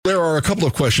There are a couple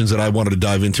of questions that I wanted to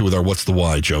dive into with our What's the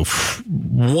Why, Joe.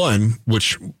 One,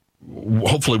 which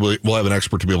hopefully we'll have an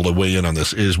expert to be able to weigh in on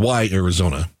this, is why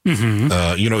Arizona?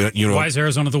 Mm-hmm. Why is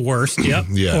Arizona the worst? Yep.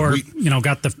 Yeah. Or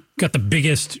got the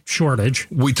biggest shortage.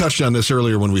 We touched on this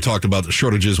earlier when we talked about the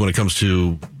shortages when it comes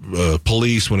to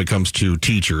police, when it comes to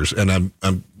teachers, and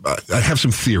I have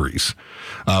some theories,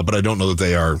 but I don't know that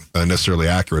they are necessarily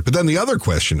accurate. But then the other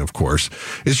question, of course,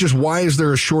 is just why is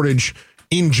there a shortage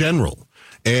in general?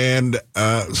 And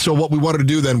so what we wanted to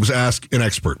do then was ask an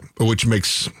expert, which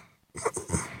makes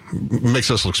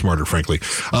us look smarter, frankly.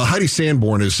 Heidi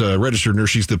Sanbor is a registered nurse.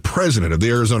 She's the president of the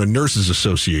Arizona Nurses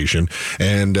Association,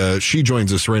 and she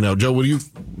joins us right now. Joe, you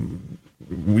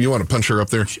want to punch her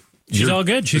up there? She's all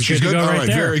good. She's good to go. All right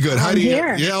there. Very good. Heidi,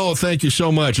 here. Thank you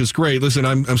so much. It's great. Listen,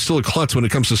 I'm still a klutz when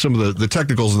it comes to some of the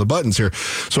technicals and the buttons here,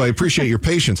 so I appreciate your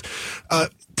patience.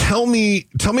 Tell me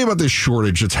about this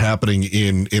shortage that's happening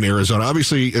in Arizona.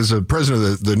 Obviously, as a president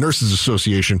of the Nurses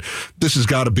Association, this has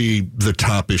got to be the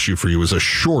top issue for you, is a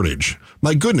shortage.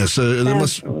 My goodness,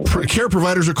 unless care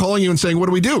providers are calling you and saying, what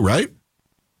do we do, right?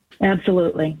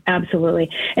 Absolutely.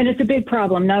 And it's a big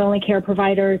problem, not only care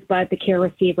providers, but the care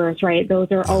receivers, right? Those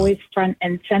are always front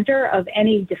and center of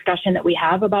any discussion that we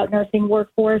have about nursing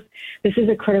workforce. This is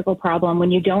a critical problem.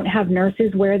 When you don't have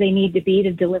nurses where they need to be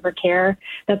to deliver care,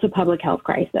 that's a public health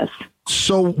crisis.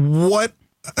 So what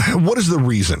is the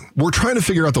reason? We're trying to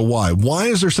figure out the why. Why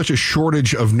is there such a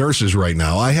shortage of nurses right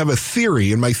now? I have a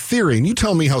theory, and my theory, and you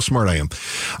tell me how smart I am,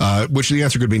 which the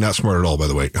answer could be not smart at all, by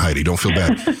the way, Heidi. Don't feel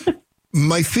bad.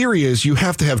 My theory is you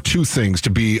have to have two things to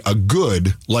be a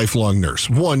good lifelong nurse.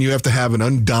 One, you have to have an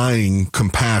undying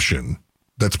compassion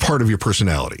that's part of your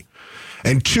personality.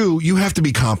 And two, you have to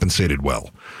be compensated well,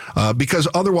 because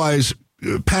otherwise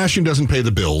passion doesn't pay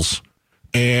the bills.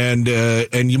 And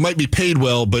you might be paid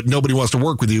well, but nobody wants to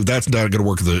work with you. That's not going to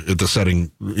work at the setting,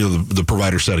 the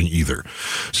provider setting either.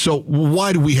 So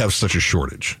why do we have such a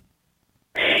shortage?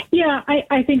 Yeah,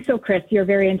 I think so, Chris. You're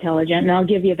very intelligent, and I'll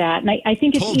give you that. And I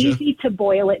think it's easy to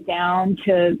boil it down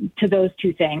to those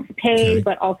two things, pay,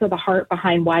 but also the heart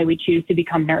behind why we choose to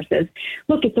become nurses.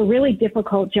 Look, it's a really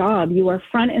difficult job. You are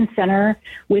front and center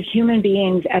with human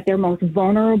beings at their most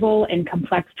vulnerable and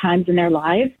complex times in their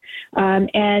lives,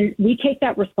 and we take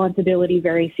that responsibility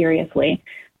very seriously.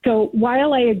 So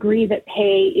while I agree that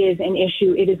pay is an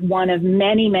issue, it is one of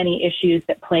many, many issues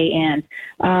that play in.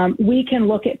 We can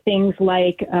look at things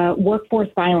like workforce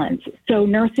violence. So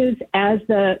nurses, as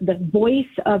the voice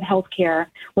of healthcare,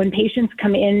 when patients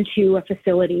come into a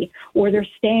facility or they're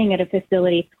staying at a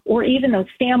facility, or even those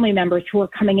family members who are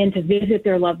coming in to visit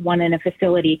their loved one in a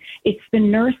facility, it's the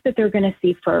nurse that they're going to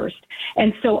see first.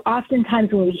 And so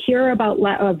oftentimes when we hear about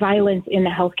violence in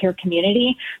the healthcare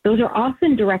community, those are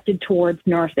often directed towards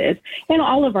nurses and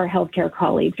all of our healthcare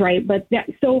colleagues, right?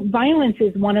 So violence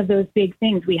is one of those big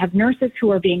things. We have nurses who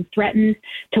are being threatened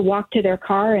to walk to their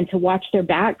car and to watch their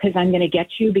back because I'm going to get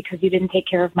you because you didn't take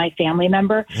care of my family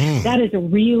member. That is a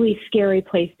really scary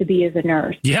place to be as a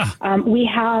nurse. Yeah. We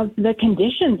have the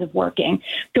conditions of working.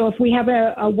 So if we have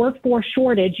a workforce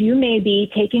shortage, you may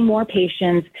be taking more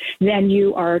patients than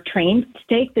you are trained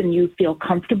to take, than you feel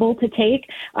comfortable to take.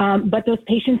 But those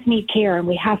patients need care, and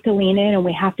we have to lean in and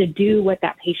we have to do what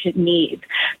that patient needs.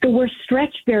 So we're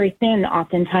stretched very thin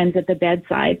oftentimes at the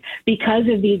bedside because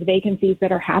of these vacancies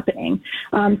that are happening.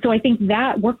 So I think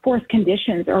that workforce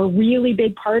conditions are a really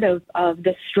big part of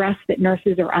the stress that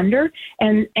nurses are under.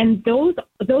 And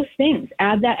those things,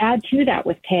 add to that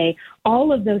with pay,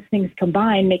 all of those things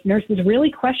combined make nurses really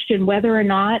question whether or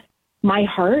not my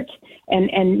heart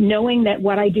and knowing that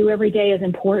what I do every day is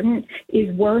important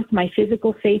is worth my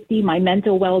physical safety, my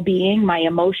mental well-being, my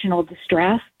emotional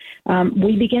distress.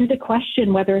 We begin to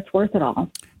question whether it's worth it all.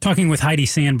 Talking with Heidi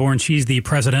Sanborn, she's the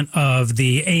president of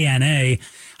the ANA.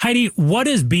 Heidi, what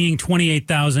does being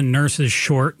 28,000 nurses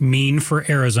short mean for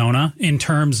Arizona in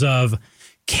terms of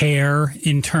care,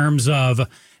 in terms of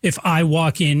if I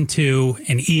walk into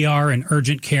an ER, an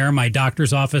urgent care, my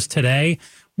doctor's office today,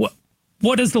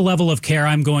 what is the level of care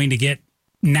I'm going to get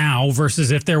now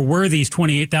versus if there were these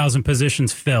 28,000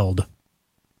 positions filled?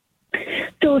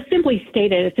 So simply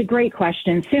stated, it's a great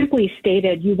question. Simply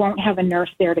stated, you won't have a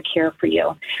nurse there to care for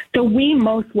you. So we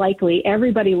most likely,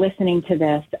 everybody listening to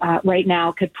this right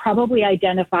now could probably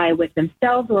identify with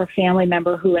themselves or a family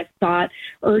member who has sought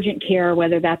urgent care,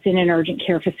 whether that's in an urgent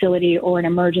care facility or an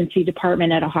emergency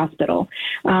department at a hospital.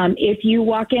 If you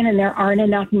walk in and there aren't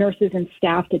enough nurses and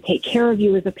staff to take care of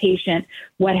you as a patient,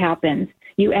 what happens?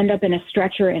 You end up in a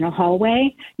stretcher in a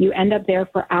hallway. You end up there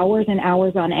for hours and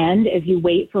hours on end as you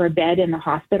wait for a bed in the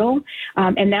hospital.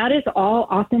 And that is all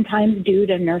oftentimes due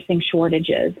to nursing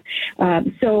shortages.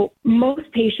 So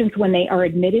most patients, when they are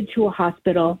admitted to a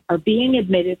hospital, are being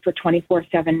admitted for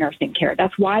 24/7 nursing care.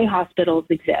 That's why hospitals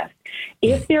exist.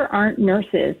 If there aren't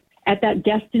nurses at that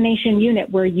destination unit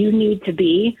where you need to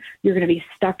be, you're going to be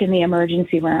stuck in the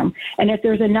emergency room. And if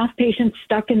there's enough patients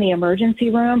stuck in the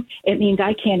emergency room, it means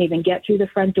I can't even get through the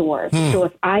front doors. So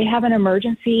if I have an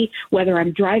emergency, whether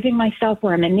I'm driving myself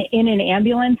or I'm in an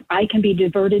ambulance, I can be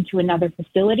diverted to another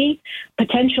facility,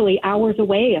 potentially hours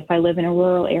away if I live in a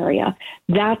rural area.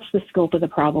 That's the scope of the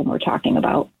problem we're talking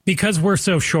about. Because we're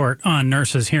so short on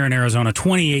nurses here in Arizona,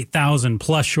 28,000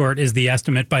 plus short is the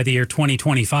estimate by the year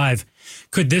 2025.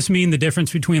 Could this mean the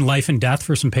difference between life and death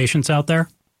for some patients out there?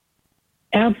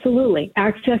 Absolutely.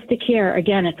 Access to care.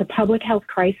 Again, it's a public health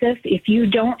crisis. If you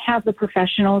don't have the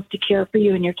professionals to care for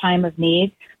you in your time of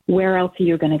need, where else are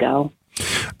you going to go?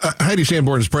 Heidi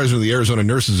Sanbor is president of the Arizona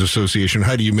Nurses Association.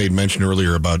 Heidi, you made mention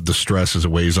earlier about the stress as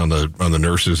it weighs on the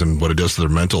nurses and what it does to their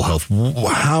mental health.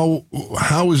 How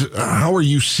are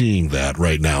you seeing that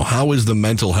right now? How is the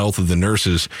mental health of the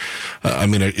nurses?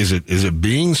 Is it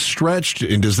being stretched,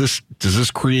 and does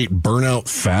this create burnout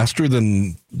faster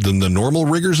than the normal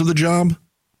rigors of the job?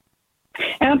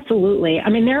 Absolutely. I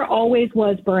mean, there always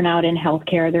was burnout in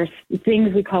healthcare. There's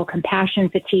things we call compassion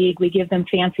fatigue. We give them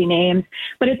fancy names.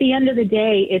 But at the end of the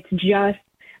day, it's just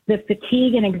the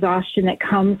fatigue and exhaustion that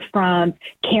comes from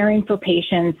caring for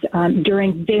patients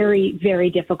during very, very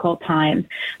difficult times.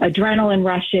 Adrenaline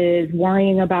rushes,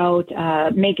 worrying about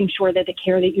making sure that the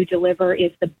care that you deliver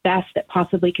is the best that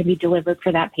possibly can be delivered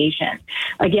for that patient.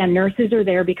 Again, nurses are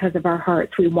there because of our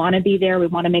hearts. We want to be there. We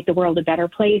want to make the world a better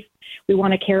place. We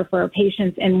want to care for our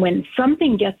patients. And when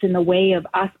something gets in the way of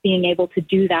us being able to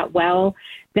do that well,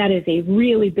 that is a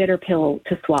really bitter pill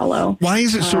to swallow. Why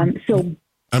is it so?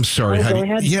 I'm sorry. Go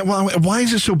ahead. Yeah, well, why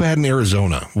is it so bad in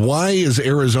Arizona? Why is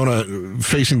Arizona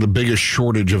facing the biggest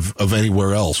shortage of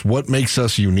anywhere else? What makes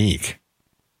us unique?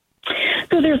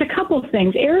 So there's a couple of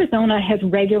things. Arizona has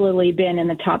regularly been in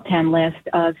the top 10 list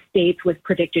of states with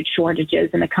predicted shortages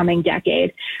in the coming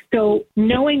decade. So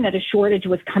knowing that a shortage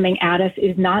was coming at us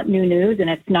is not new news, and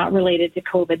it's not related to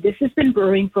COVID. This has been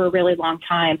brewing for a really long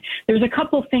time. There's a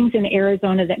couple of things in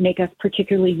Arizona that make us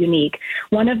particularly unique.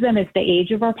 One of them is the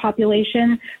age of our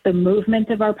population, the movement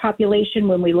of our population.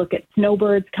 When we look at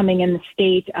snowbirds coming in the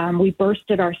state, we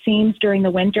bursted our seams during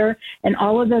the winter, and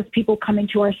all of those people coming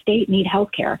to our state need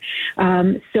health care.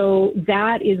 So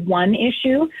that is one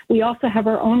issue. We also have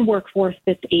our own workforce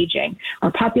that's aging.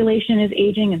 Our population is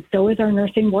aging, and so is our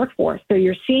nursing workforce. So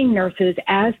you're seeing nurses,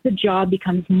 as the job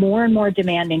becomes more and more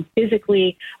demanding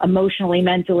physically, emotionally,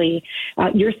 mentally,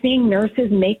 you're seeing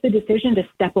nurses make the decision to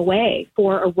step away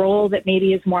for a role that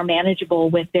maybe is more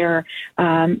manageable with their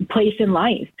place in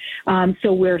life.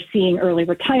 So we're seeing early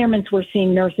retirements. We're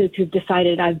seeing nurses who've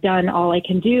decided, I've done all I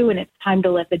can do, and it's time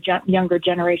to let the younger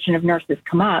generation of nurses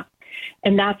come up.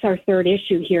 And that's our third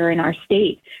issue here in our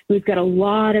state. We've got a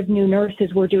lot of new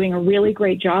nurses. We're doing a really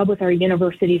great job with our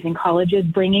universities and colleges,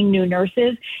 bringing new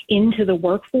nurses into the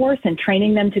workforce and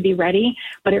training them to be ready.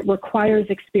 But it requires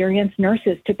experienced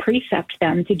nurses to precept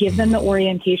them, to give them the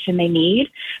orientation they need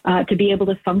to be able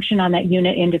to function on that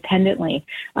unit independently.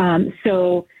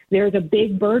 So there's a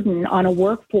big burden on a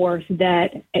workforce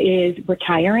that is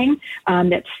retiring,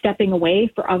 that's stepping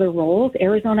away for other roles.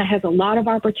 Arizona has a lot of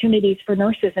opportunities for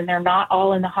nurses, and they're not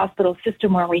all in the hospital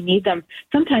system where we need them,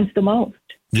 sometimes the most.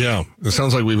 Yeah, it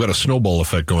sounds like we've got a snowball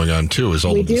effect going on, too, as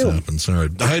all of this happens. All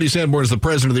right. Heidi Sanbor is the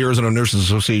president of the Arizona Nurses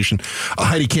Association.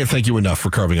 Heidi, can't thank you enough for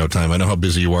carving out time. I know how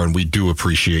busy you are, and we do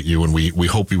appreciate you, and we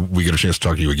hope we get a chance to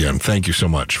talk to you again. Thank you so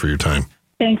much for your time.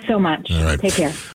 Thanks so much. All right. Take care.